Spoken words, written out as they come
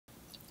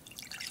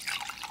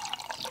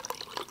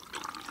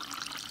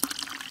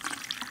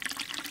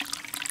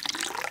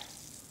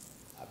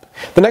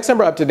The next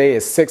number up today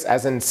is 6,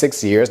 as in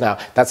 6 years. Now,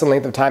 that's the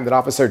length of time that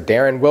Officer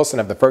Darren Wilson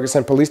of the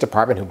Ferguson Police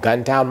Department, who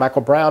gunned down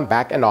Michael Brown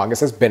back in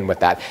August, has been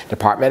with that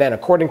department. And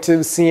according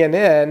to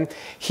CNN,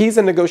 he's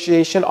in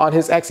negotiation on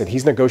his exit.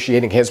 He's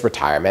negotiating his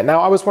retirement.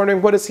 Now, I was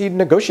wondering, what is he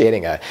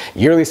negotiating? A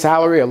yearly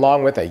salary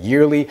along with a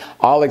yearly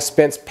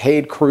all-expense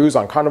paid cruise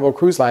on Carnival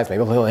Cruise Lines?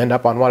 Maybe he'll end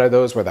up on one of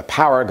those where the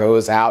power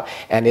goes out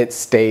and it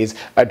stays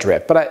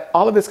adrift. But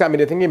all of this got me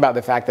to thinking about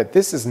the fact that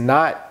this is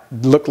not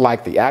look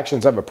like the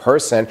actions of a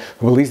person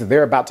who believes that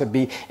they're about to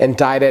be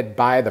indicted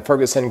by the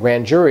Ferguson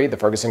grand jury. The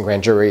Ferguson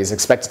grand jury is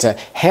expected to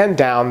hand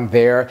down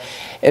their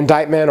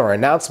indictment or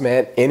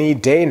announcement any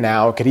day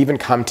now. It could even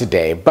come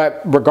today.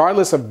 But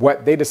regardless of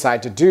what they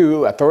decide to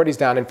do, authorities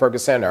down in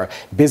Ferguson are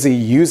busy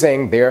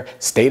using their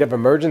state of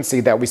emergency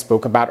that we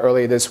spoke about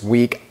earlier this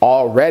week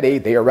already.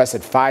 They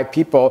arrested 5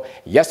 people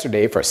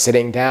yesterday for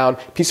sitting down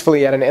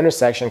peacefully at an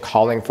intersection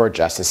calling for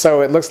justice.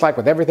 So it looks like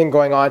with everything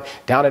going on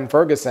down in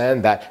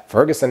Ferguson, that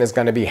Ferguson is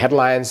going to be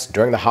headlines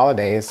during the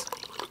holidays.